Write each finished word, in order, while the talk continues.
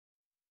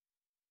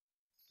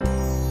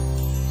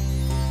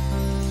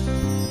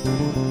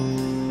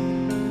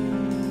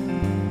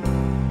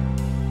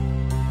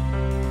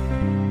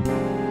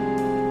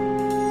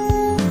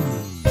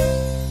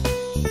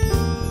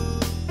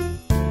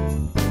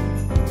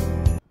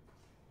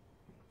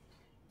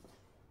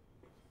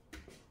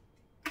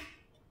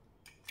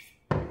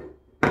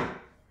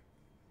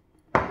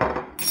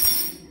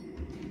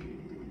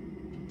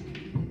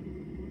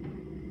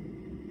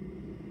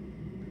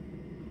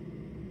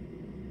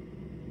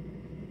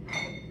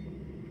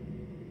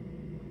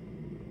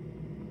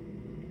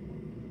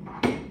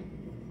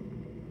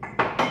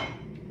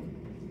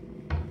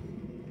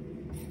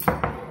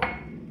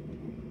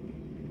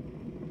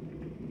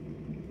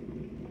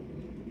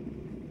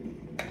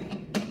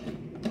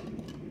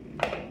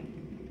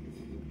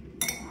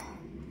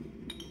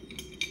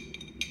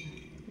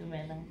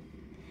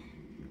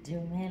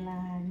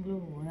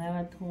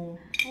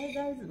Hi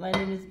guys, my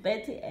name is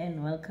Betty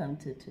and welcome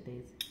to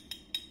today's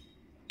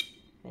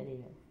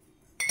video.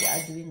 We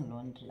are doing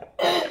laundry.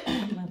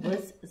 My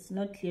voice is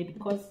not clear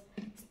because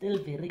it's still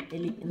very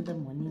early in the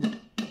morning.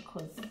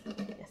 Because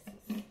yes,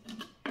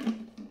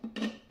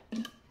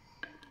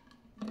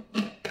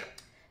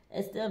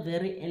 it's still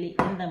very early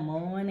in the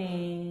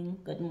morning.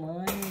 Good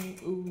morning.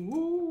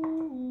 Ooh.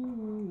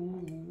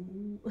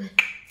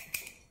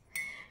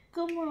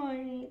 Good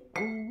morning.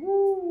 Ooh.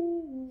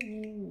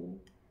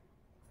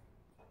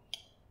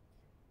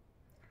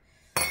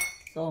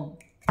 So,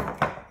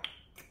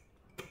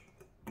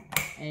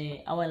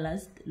 our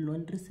last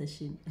laundry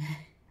session,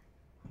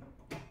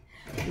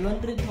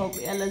 laundry talk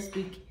last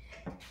week.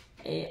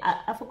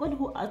 I forgot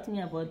who asked me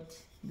about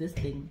this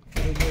thing.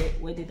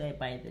 Where did I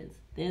buy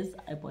this?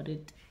 I bought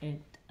it at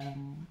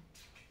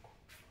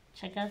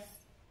Checkers.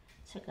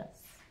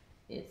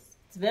 It's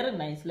very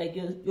nice. Like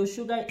your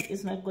sugar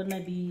is not gonna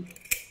be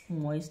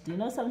moist. You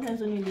know,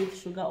 sometimes when you leave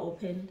sugar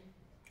open,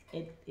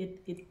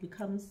 it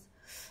becomes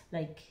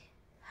like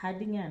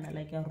hardening,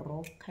 like a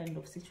raw kind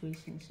of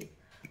situation.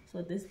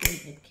 So this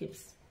thing, it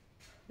keeps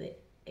the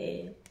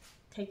air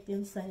tucked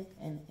inside,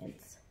 and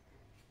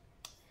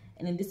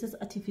then this is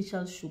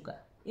artificial sugar.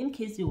 In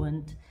case you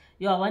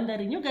are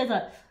wondering, you guys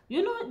are,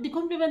 you know, the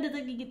compliment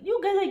that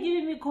you guys are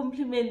giving me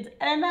compliments,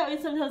 and now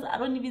sometimes I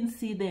don't even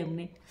see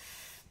them.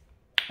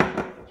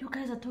 You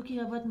guys are talking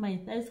about my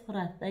thighs for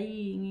a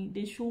thing,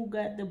 the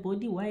sugar, the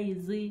body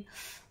wise,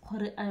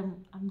 or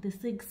I'm the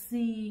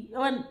sexy,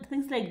 and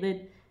things like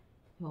that.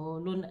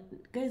 Oh,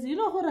 guys, you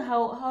know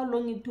how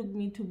long it took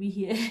me to be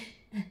here.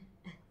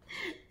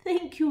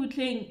 Thank you,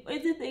 Kling.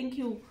 Wait, thank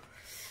you.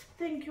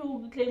 Thank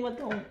you, Kling. Wait,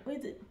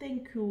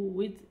 thank you.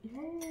 Wait,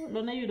 oh,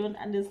 Lona, you don't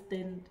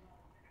understand.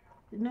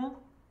 You know,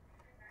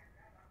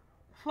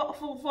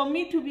 for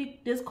me to be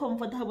this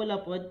comfortable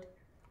about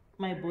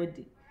my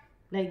body,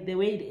 like the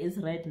way it is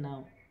right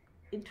now,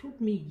 it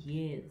took me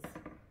years.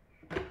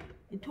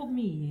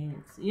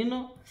 You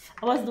know,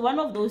 I was one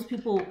of those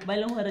people.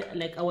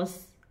 Like I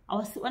was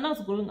when I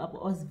was growing up,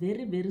 I was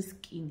very, very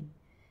skinny.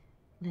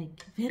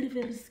 Like very,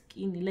 very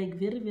skinny. Like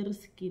very, very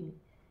skinny.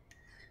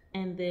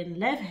 And then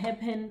life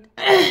happened.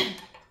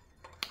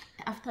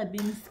 After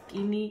being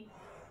skinny,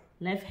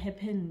 life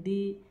happened.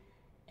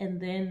 And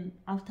then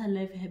after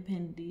life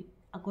happened,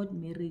 I got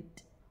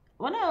married.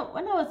 When I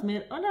was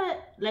married,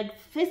 like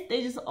first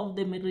stages of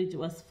the marriage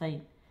was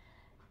fine.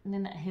 And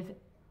then I have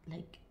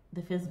like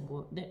the first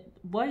boy. The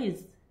boy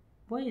is.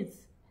 When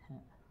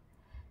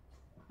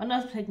I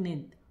was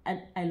pregnant,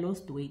 and I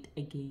lost weight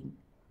again.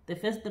 The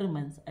first 3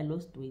 months, I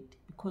lost weight.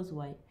 Because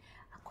why?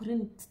 I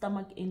couldn't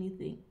stomach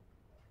anything.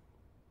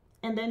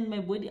 And then my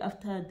body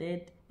after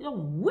that, you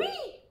know,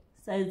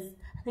 size,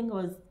 I think I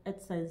was at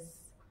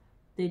size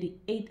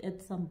 38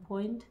 at some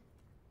point.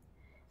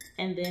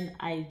 And then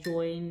I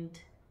joined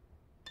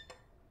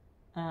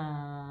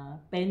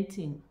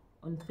Benting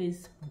on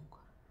Facebook.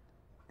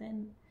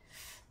 Then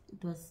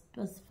it was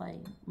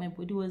fine. My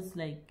body was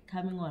like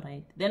coming all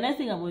right. The nice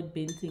thing about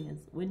Benting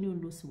is when you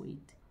lose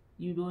weight,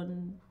 you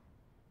don't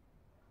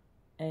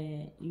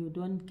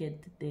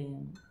get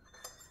the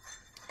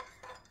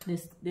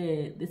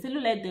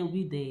cellulite. They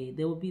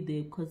will be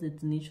there because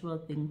it's a natural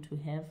thing to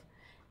have.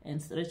 And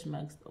stretch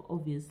marks,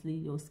 obviously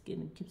your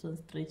skin keeps on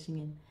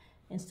stretching,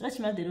 and stretch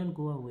marks, they don't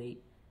go away.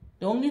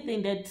 The only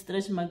thing that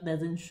stretch mark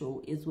doesn't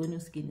show is when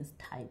your skin is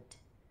tight.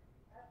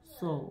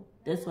 So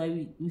that's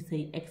why we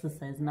say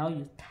exercise. Now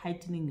you're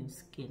tightening your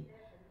skin.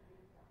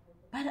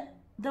 But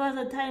there was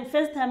a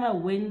first time I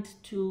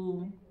went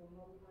to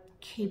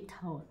Cape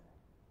Town.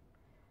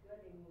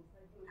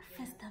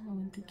 First time I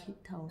went to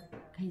Cape Town,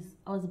 guys,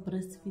 I was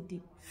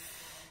breastfeeding.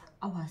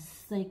 I was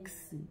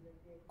sexy.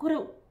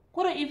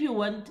 If you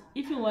want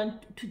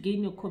to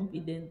gain your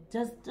confidence,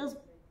 just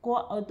go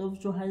out of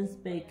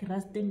Johannesburg,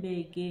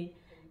 Rustenburg,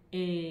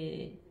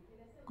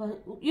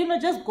 you know,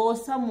 just go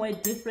somewhere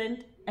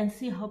different and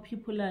see how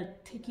people are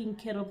taking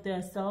care of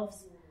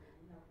themselves,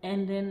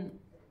 and then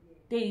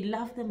they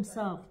love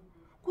themselves.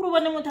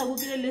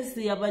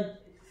 But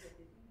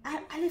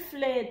I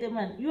flat,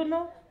 man, you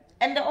know.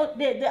 And the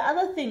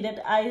other thing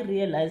that I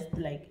realized,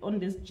 like on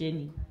this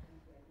journey,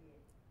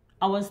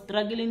 I was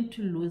struggling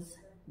to lose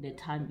the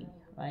tummy,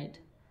 right?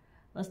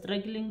 I was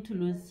struggling to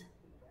lose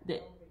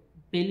the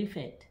belly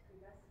fat.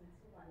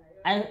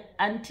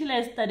 Until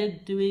I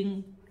started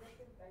doing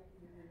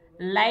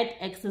light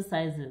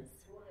exercises.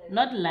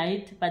 Not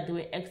light, but they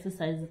were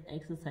exercises.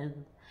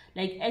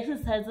 Like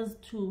exercises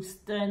to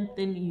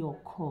strengthen your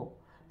core.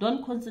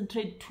 Don't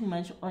concentrate too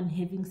much on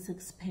having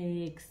six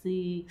packs,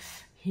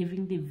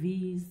 having the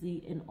V's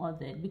and all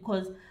that.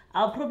 Because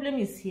our problem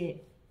is here.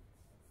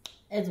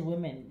 As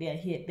women, they are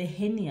here. The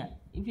hernia.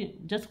 If you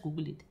just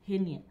Google it,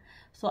 hernia.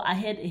 So I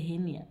had a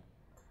hernia.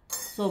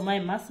 So my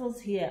muscles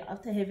here,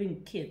 after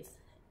having kids,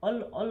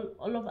 all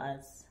of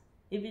us,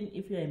 even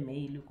if you're a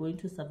male, you're going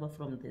to suffer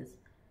from this.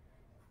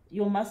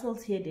 Your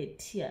muscles here, they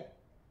tear.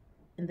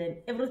 And then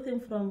everything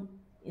from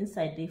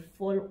inside, they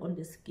fall on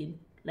the skin.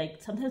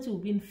 Like sometimes you'll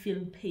be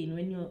feeling pain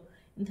when your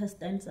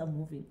intestines are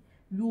moving.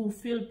 You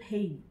feel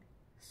pain.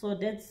 So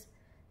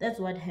that's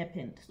what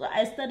happened. So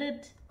I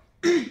started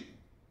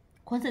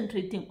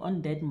concentrating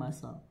on that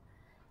muscle,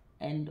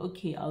 and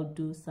okay, I'll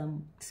do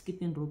some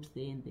skipping ropes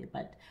there and there,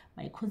 but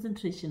my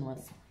concentration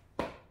was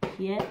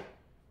here,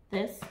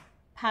 this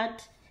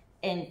part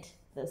and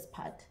this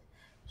part.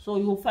 So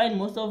you'll find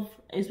most of,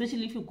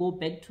 especially if you go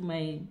back to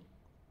my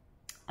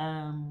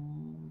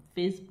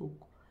Facebook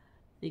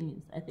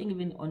things, I think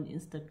even on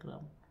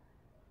Instagram,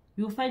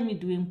 you'll find me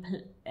doing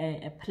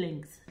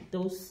planks,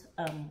 those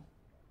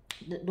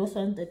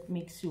ones that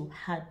makes you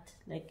hard,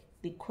 like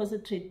they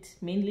concentrate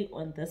mainly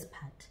on this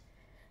part,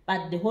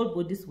 but the whole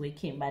body is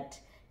working, but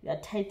you are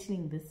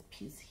tightening this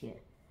piece here.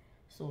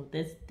 So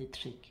that's the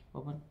trick.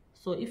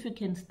 So if you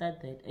can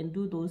start that and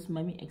do those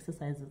mummy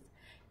exercises,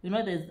 you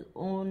know, there's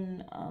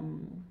on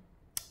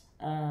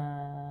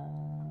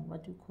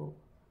what do you call,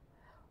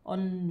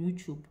 on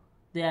YouTube,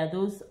 there are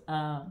those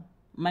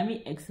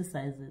mummy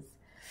exercises,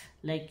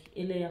 like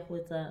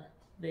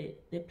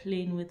they're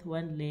playing with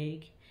one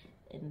leg,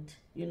 and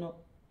you know,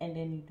 and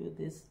then you do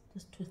this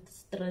just to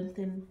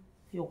strengthen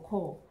your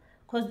core,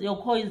 because your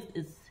core is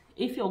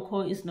if your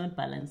core is not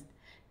balanced,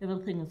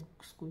 everything is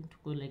going to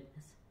go like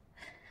this.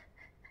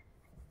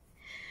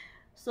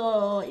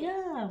 So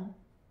yeah,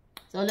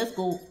 so let's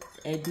go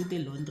do the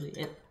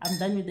laundry. I'm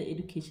done with the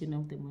education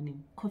of the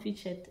morning. Coffee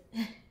chat.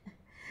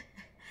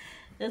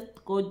 Let's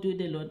go do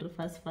the laundry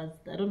fast.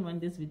 I don't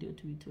want this video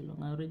to be too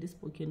long. I already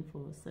spoken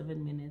for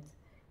 7 minutes.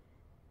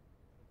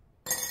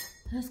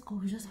 Let's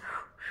go just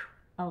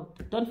out.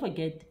 Don't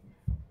forget,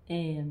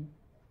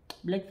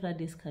 Black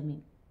Friday is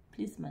coming.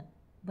 Please, man,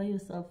 buy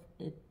yourself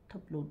a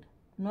top load,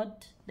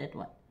 not that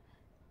one,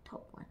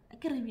 top one. I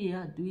can't be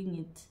doing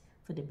it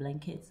for the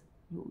blankets.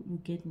 You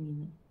get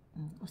me.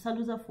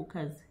 Usaluza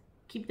focus.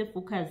 Keep the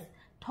focus.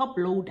 Top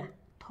loader.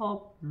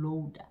 For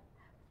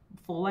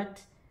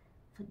what?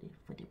 For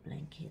the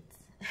blankets.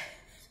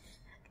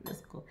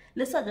 Let's go.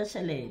 Let's start the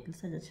chalet.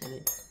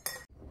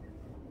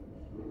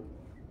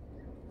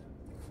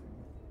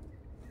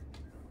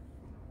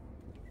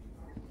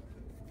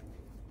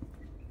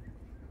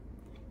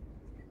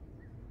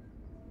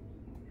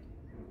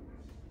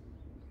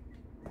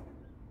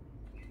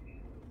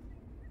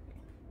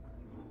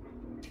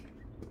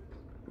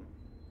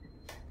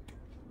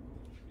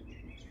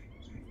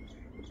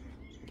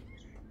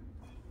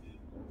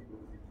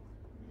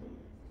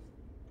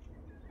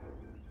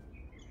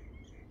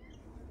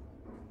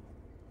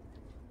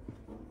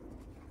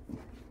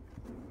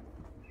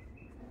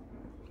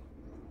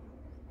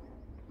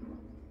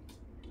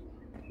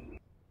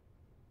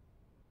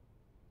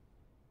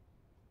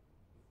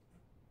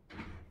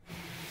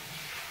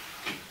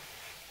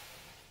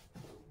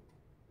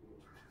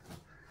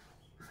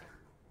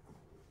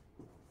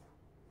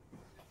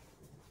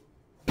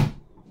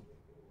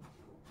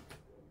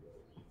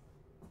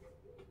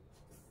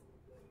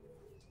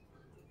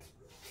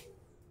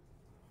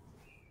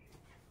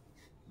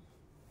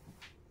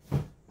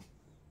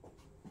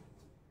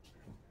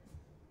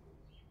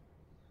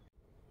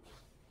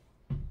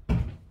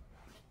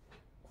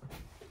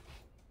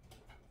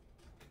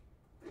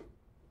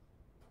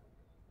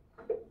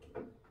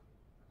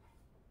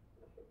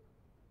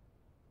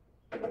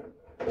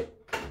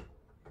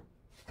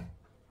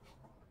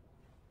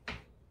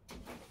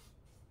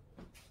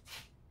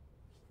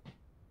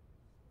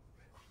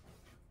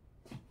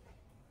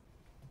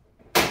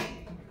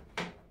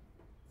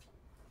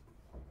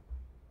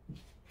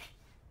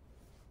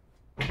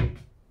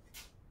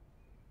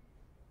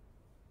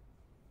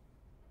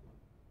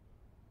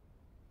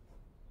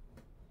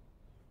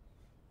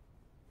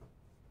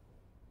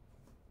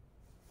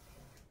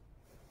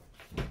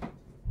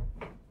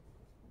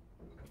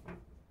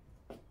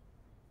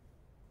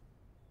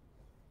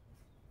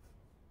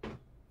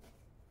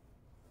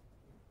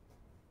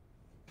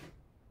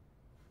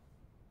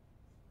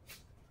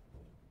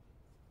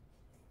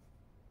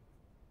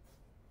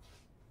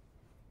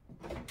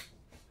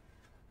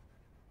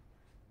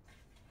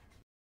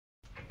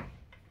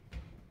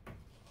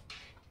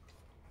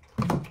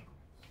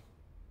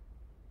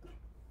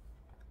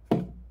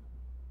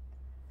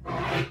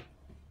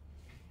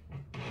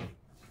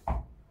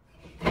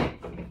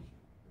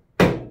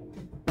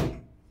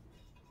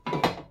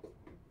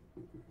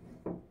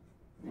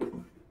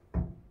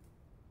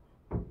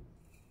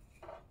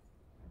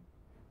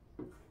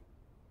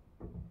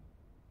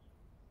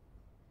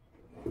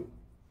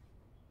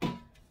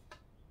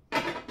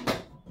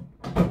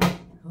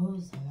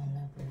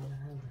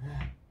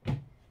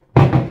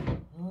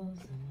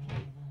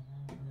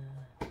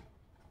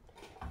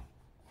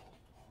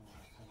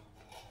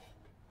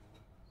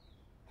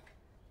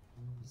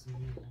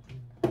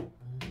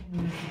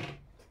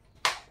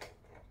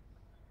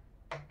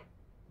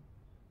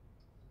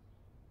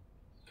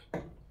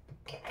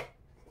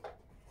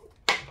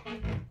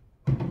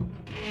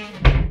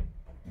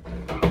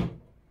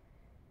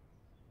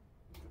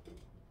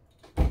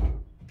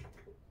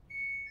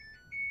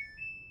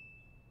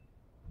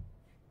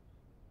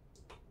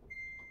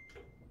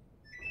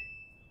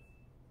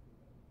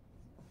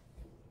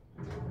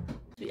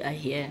 We are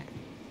here.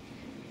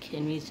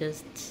 Can we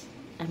just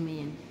I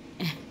mean,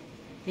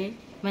 eh,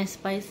 my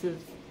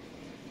spices,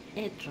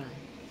 air dry.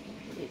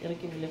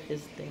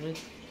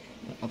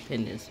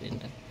 Open this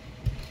window.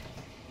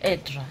 Air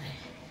dry.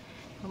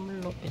 I'm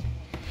gonna open.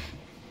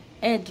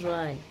 Air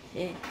dry.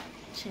 Eh,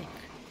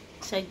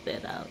 check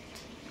that out.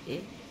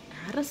 Eh,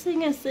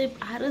 harassing a sip,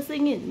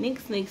 harassing it.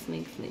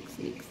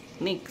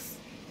 Nix.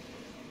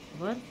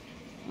 What?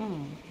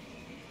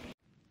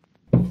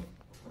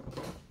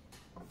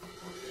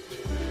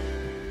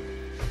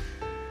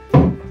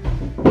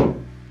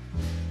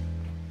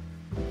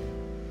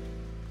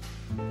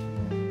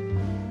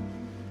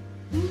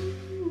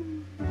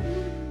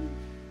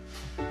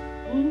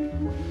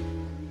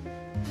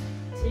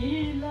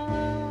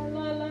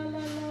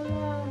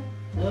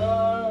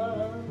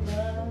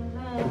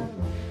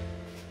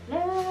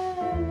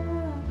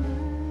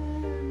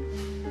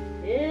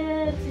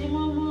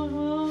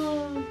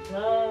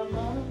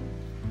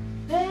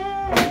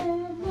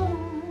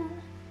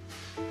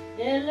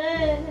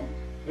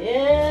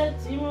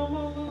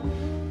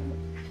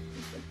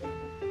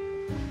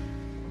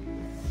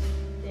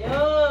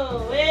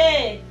 Yo,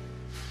 wait.